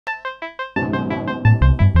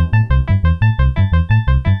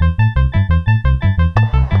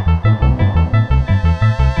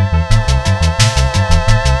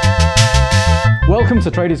Welcome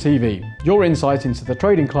to Trader TV, your insight into the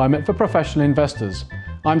trading climate for professional investors.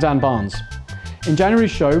 I'm Dan Barnes. In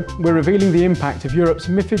January's show, we're revealing the impact of Europe's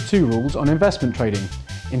MiFID II rules on investment trading.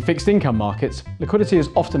 In fixed income markets, liquidity is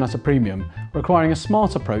often at a premium, requiring a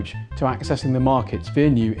smart approach to accessing the markets via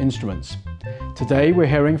new instruments. Today, we're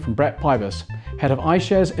hearing from Pybus, head of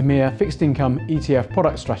iShares EMEA fixed income ETF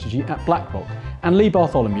product strategy at BlackRock, and Lee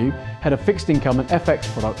Bartholomew, head of fixed income and FX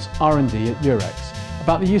products R&D at Eurex,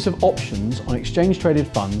 about the use of options on exchange-traded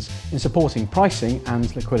funds in supporting pricing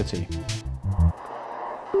and liquidity.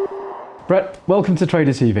 Brett, welcome to Trader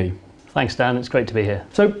TV. Thanks, Dan. It's great to be here.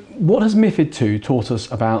 So, what has MiFID II taught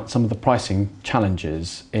us about some of the pricing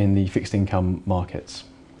challenges in the fixed income markets?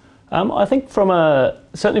 I think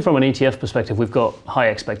certainly from an ETF perspective, we've got high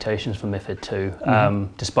expectations for MiFID II.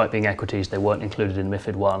 Despite being equities, they weren't included in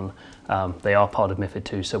MiFID I. They are part of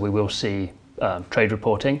MiFID II, so we will see trade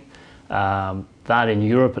reporting. That in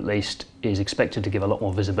Europe at least is expected to give a lot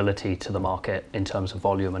more visibility to the market in terms of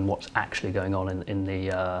volume and what's actually going on in the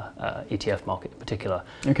ETF market in particular,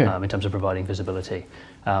 in terms of providing visibility.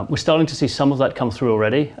 We're starting to see some of that come through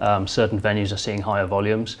already. Certain venues are seeing higher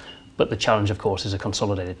volumes, but the challenge of course is a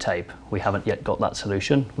consolidated tape. We haven't yet got that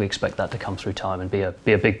solution. We expect that to come through time and be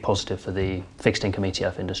a big positive for the fixed income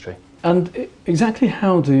ETF industry. And exactly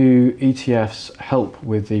how do ETFs help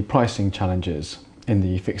with the pricing challenges in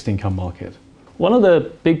the fixed income market? One of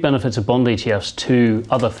the big benefits of bond ETFs to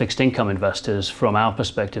other fixed income investors from our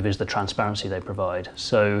perspective is the transparency they provide.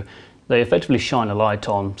 So they effectively shine a light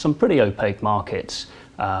on some pretty opaque markets.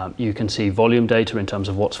 You can see volume data in terms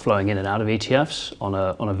of what's flowing in and out of ETFs on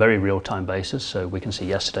a very real-time basis. So we can see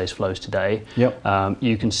yesterday's flows today.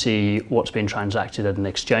 You can see what's been transacted at an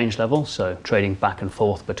exchange level, so trading back and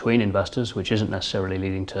forth between investors, which isn't necessarily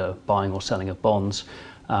leading to buying or selling of bonds.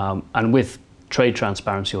 And with trade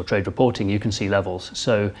transparency or trade reporting, you can see levels.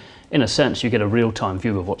 So in a sense, you get a real-time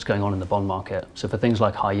view of what's going on in the bond market. So for things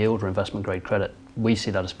like high yield or investment grade credit, we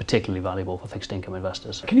see that as particularly valuable for fixed income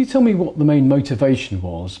investors. Can you tell me what the main motivation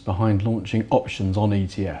was behind launching options on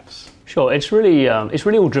ETFs? Sure, it's really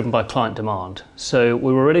all driven by client demand. So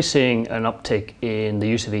we're already seeing an uptick in the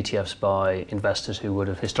use of ETFs by investors who would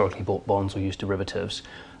have historically bought bonds or used derivatives.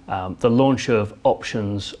 The launch of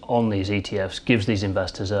options on these ETFs gives these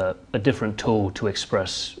investors a different tool to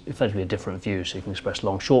express effectively a different view. So you can express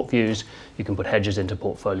long-short views, you can put hedges into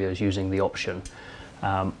portfolios using the option.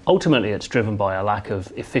 Ultimately, it's driven by a lack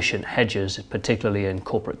of efficient hedges, particularly in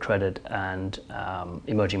corporate credit and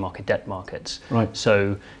emerging market debt markets. Right.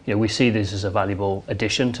 So we see this as a valuable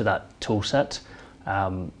addition to that tool set.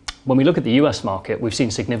 When we look at the US market, we've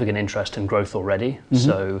seen significant interest and growth already.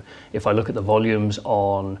 So if I look at the volumes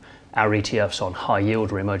on our ETFs on high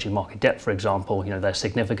yield or emerging market debt, for example, they're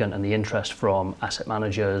significant, and the interest from asset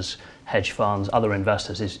managers, hedge funds, other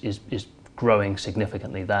investors is growing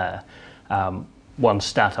significantly there. One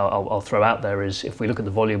stat I'll throw out there is if we look at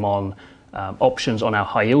the volume on options on our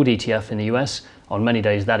high yield ETF in the US, on many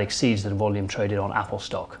days that exceeds the volume traded on Apple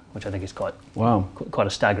stock, which I think is quite a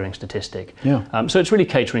staggering statistic. So it's really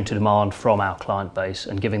catering to demand from our client base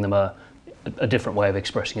and giving them a different way of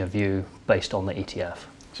expressing a view based on the ETF.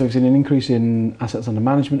 So we've seen an increase in assets under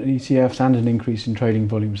management in ETFs and an increase in trading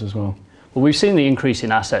volumes as well. Well, we've seen the increase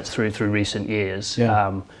in assets through recent years.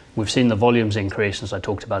 We've seen the volumes increase. As I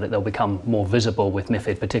talked about it, they'll become more visible with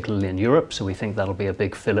MiFID, particularly in Europe, so we think that'll be a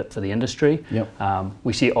big fillip for the industry.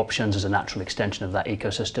 We see options as a natural extension of that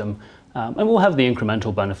ecosystem, and we'll have the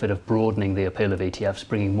incremental benefit of broadening the appeal of ETFs,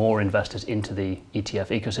 bringing more investors into the ETF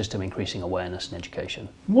ecosystem, increasing awareness and education.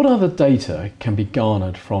 What other data can be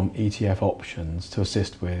garnered from ETF options to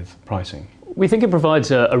assist with pricing? We think it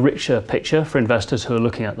provides a richer picture for investors who are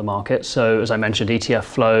looking at the market. So as I mentioned, ETF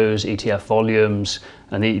flows, ETF volumes,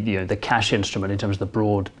 and the cash instrument in terms of the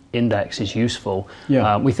broad index is useful.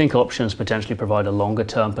 We think options potentially provide a longer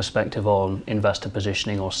term perspective on investor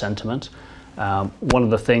positioning or sentiment. One of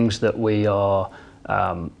the things that we are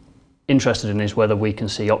interested in is whether we can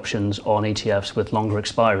see options on ETFs with longer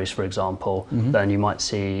expiries, for example, than you might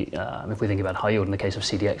see if we think about high yield in the case of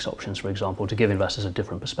CDX options, for example, to give investors a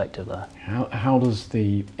different perspective there. How does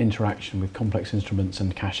the interaction with complex instruments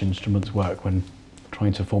and cash instruments work when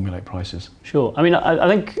trying to formulate prices? Sure. I mean, I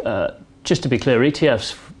think just to be clear,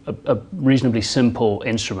 ETFs are reasonably simple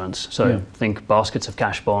instruments. So think baskets of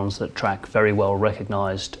cash bonds that track very well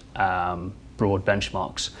recognized broad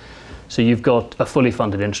benchmarks. So you've got a fully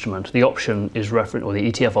funded instrument. The option is the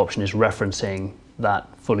ETF option is referencing that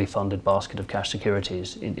fully funded basket of cash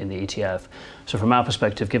securities in the ETF. So from our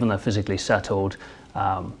perspective, given they're physically settled,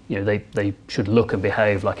 they should look and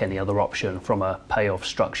behave like any other option from a payoff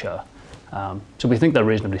structure. So we think they're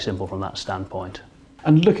reasonably simple from that standpoint.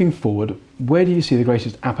 And looking forward, where do you see the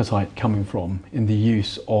greatest appetite coming from in the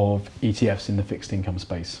use of ETFs in the fixed income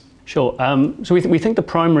space? Sure. So we think the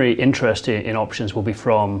primary interest in options will be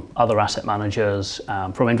from other asset managers,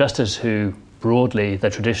 from investors who broadly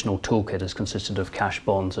their traditional toolkit has consisted of cash,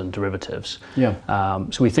 bonds and derivatives. Yeah.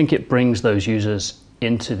 So we think it brings those users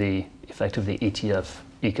into the effectively ETF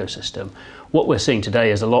ecosystem. What we're seeing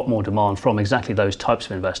today is a lot more demand from exactly those types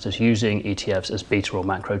of investors using ETFs as beta or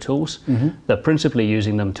macro tools. They're principally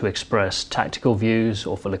using them to express tactical views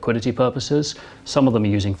or for liquidity purposes. Some of them are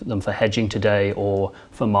using them for hedging today or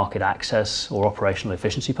for market access or operational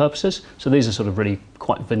efficiency purposes. So these are sort of really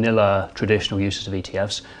quite vanilla traditional uses of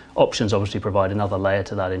ETFs. Options obviously provide another layer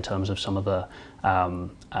to that in terms of some of the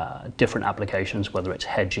different applications, whether it's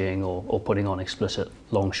hedging or putting on explicit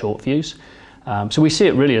long-short views. So we see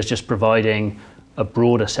it really as just providing a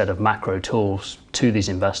broader set of macro tools to these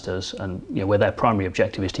investors, and where their primary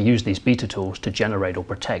objective is to use these beta tools to generate or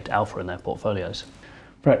protect alpha in their portfolios.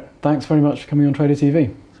 Brett, thanks very much for coming on Trader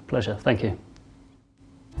TV. It's a pleasure, thank you.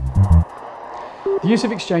 The use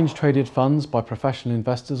of exchange-traded funds by professional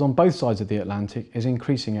investors on both sides of the Atlantic is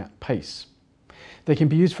increasing at pace. They can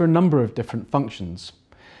be used for a number of different functions.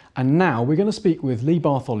 And now we're going to speak with Lee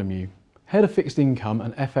Bartholomew, Head of Fixed Income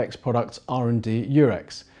and FX Products R&D at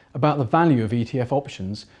Eurex, about the value of ETF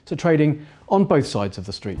options to trading on both sides of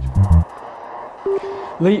the street.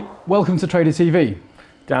 Lee, welcome to Trader TV.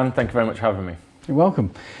 Dan, thank you very much for having me. You're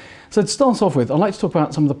welcome. So to start off with, I'd like to talk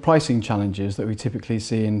about some of the pricing challenges that we typically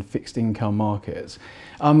see in fixed income markets.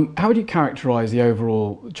 How would you characterise the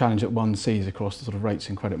overall challenge that one sees across the sort of rates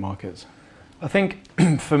and credit markets? I think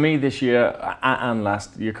for me this year and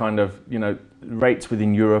last, you kind of, rates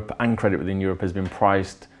within Europe and credit within Europe has been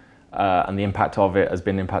priced and the impact of it has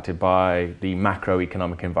been impacted by the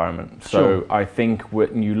macroeconomic environment. So I think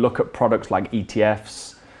when you look at products like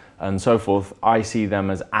ETFs and so forth, I see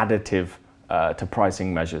them as additive to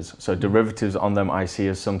pricing measures. So derivatives on them I see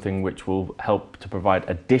as something which will help to provide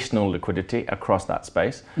additional liquidity across that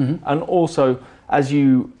space. And also, as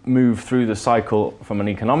you move through the cycle from an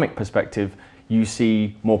economic perspective, you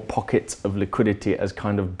see more pockets of liquidity as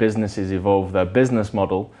kind of businesses evolve their business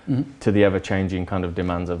model to the ever-changing kind of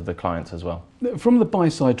demands of the clients as well. From the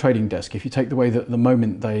buy-side trading desk, if you take the way that at the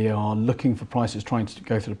moment they are looking for prices, trying to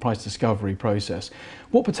go through the price discovery process,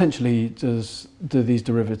 what potentially do these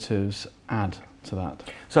derivatives add to that?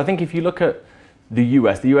 So I think if you look at the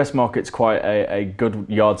US market's quite a good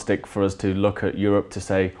yardstick for us to look at Europe to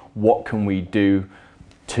say, what can we do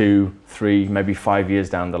 2, 3, maybe 5 years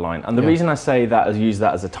down the line? And the reason I say that, use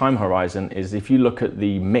that as a time horizon, is if you look at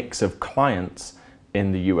the mix of clients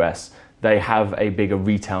in the US, they have a bigger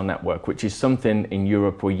retail network, which is something in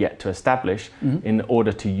Europe we're yet to establish in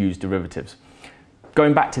order to use derivatives.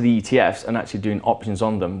 Going back to the ETFs and actually doing options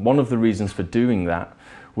on them, one of the reasons for doing that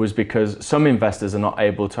was because some investors are not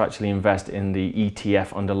able to actually invest in the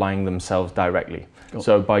ETF underlying themselves directly.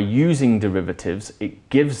 So by using derivatives, it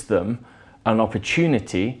gives them an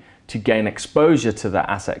opportunity to gain exposure to that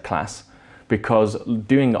asset class, because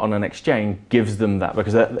doing it on an exchange gives them that,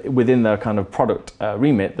 because within their kind of product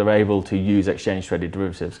remit, they're able to use exchange traded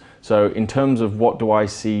derivatives. So in terms of what do I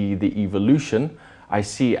see the evolution, I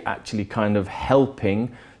see it actually kind of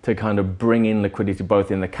helping to kind of bring in liquidity both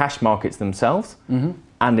in the cash markets themselves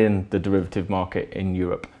and in the derivative market in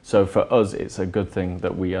Europe. So for us, it's a good thing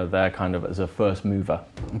that we are there kind of as a first mover.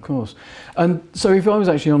 Of course. And so if I was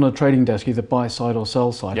actually on a trading desk, either buy side or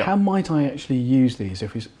sell side, how might I actually use these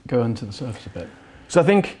if we go under the surface a bit? So I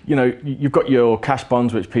think, you've got your cash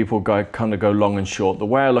bonds, which people kind of go long and short. The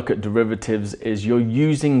way I look at derivatives is you're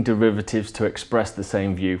using derivatives to express the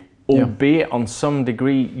same view, albeit on some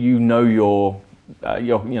degree, you know your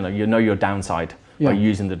downside. By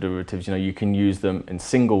using the derivatives, you can use them in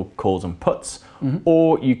single calls and puts,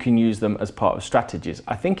 or you can use them as part of strategies.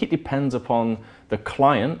 I think it depends upon the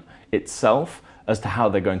client itself as to how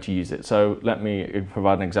they're going to use it. So let me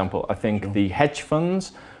provide an example. I think the hedge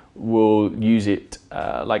funds will use it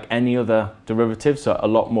like any other derivative, so a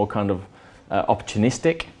lot more kind of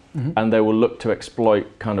opportunistic, and they will look to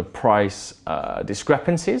exploit kind of price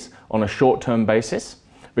discrepancies on a short-term basis.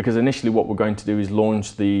 Because initially what we're going to do is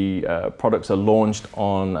launch the products are launched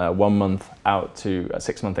on 1 month out to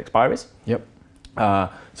 6 month expiries.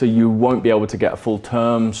 So you won't be able to get a full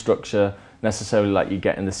term structure necessarily like you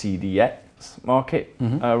get in the CDX market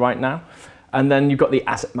right now. And then you've got the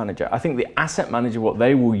asset manager. I think the asset manager, what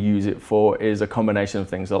they will use it for is a combination of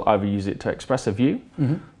things. They'll either use it to express a view,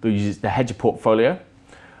 they'll use it to hedge a portfolio,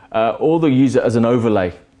 or they'll use it as an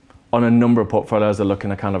overlay on a number of portfolios they're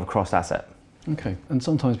looking at kind of cross asset. Okay, and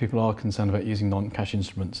sometimes people are concerned about using non-cash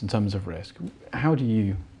instruments in terms of risk. How do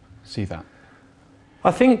you see that?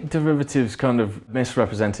 I think derivatives kind of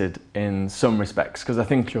misrepresented in some respects, because I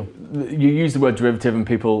think you use the word derivative and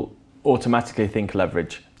people automatically think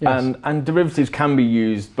leverage. Yes. And derivatives can be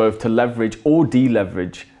used both to leverage or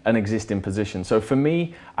deleverage an existing position. So for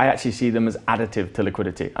me, I actually see them as additive to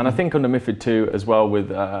liquidity. And I think under MiFID II as well, with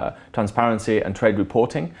transparency and trade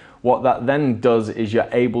reporting, what that then does is you're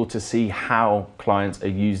able to see how clients are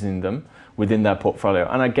using them within their portfolio.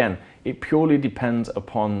 And again, it purely depends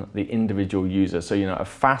upon the individual user. So, a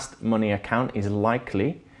fast money account is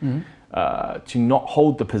likely to not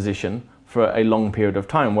hold the position for a long period of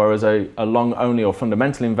time, whereas a long only or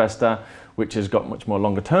fundamental investor, which has got much more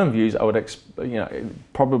longer term views, I would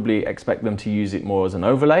probably expect them to use it more as an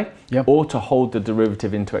overlay, or to hold the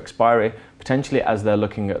derivative into expiry, potentially as they're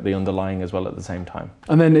looking at the underlying as well at the same time.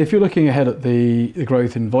 And then if you're looking ahead at the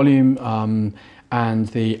growth in volume and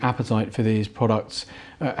the appetite for these products,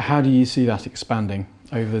 how do you see that expanding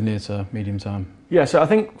over the near to medium term? Yeah, so I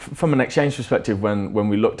think from an exchange perspective, when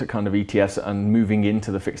we looked at kind of ETFs and moving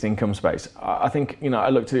into the fixed income space, I think, I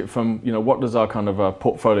looked at it from, what does our kind of a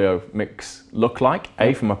portfolio mix look like,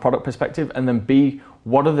 A, from a product perspective, and then B,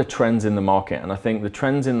 what are the trends in the market? And I think the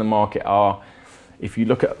trends in the market are, if you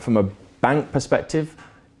look at from a bank perspective,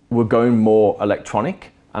 we're going more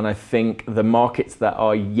electronic. And I think the markets that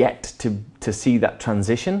are yet to see that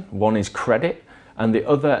transition, one is credit, and the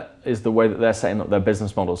other is the way that they're setting up their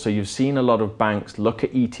business model. So you've seen a lot of banks look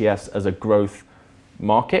at ETFs as a growth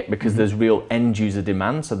market because there's real end user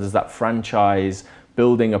demand. So there's that franchise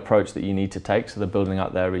building approach that you need to take. So they're building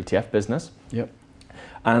out their ETF business. Yep.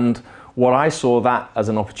 And what I saw that as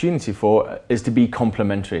an opportunity for is to be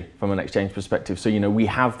complementary from an exchange perspective. So, we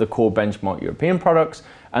have the core benchmark European products,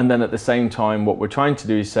 and then at the same time, what we're trying to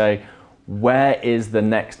do is say, where is the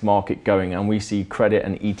next market going? And we see credit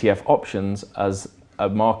and ETF options as a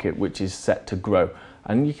market which is set to grow.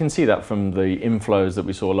 And you can see that from the inflows that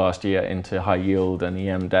we saw last year into high yield and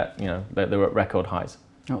EM debt, they were at record highs.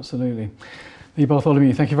 Absolutely. Lee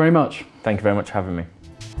Bartholomew, thank you very much. Thank you very much for having me.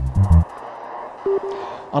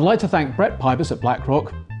 I'd like to thank Brett Pybus at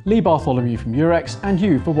BlackRock, Lee Bartholomew from Eurex, and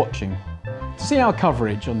you for watching. To see our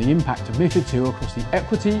coverage on the impact of MiFID II across the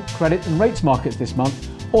equity, credit and rates markets this month,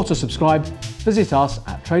 or to subscribe, visit us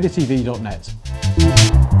at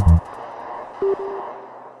tradertv.net.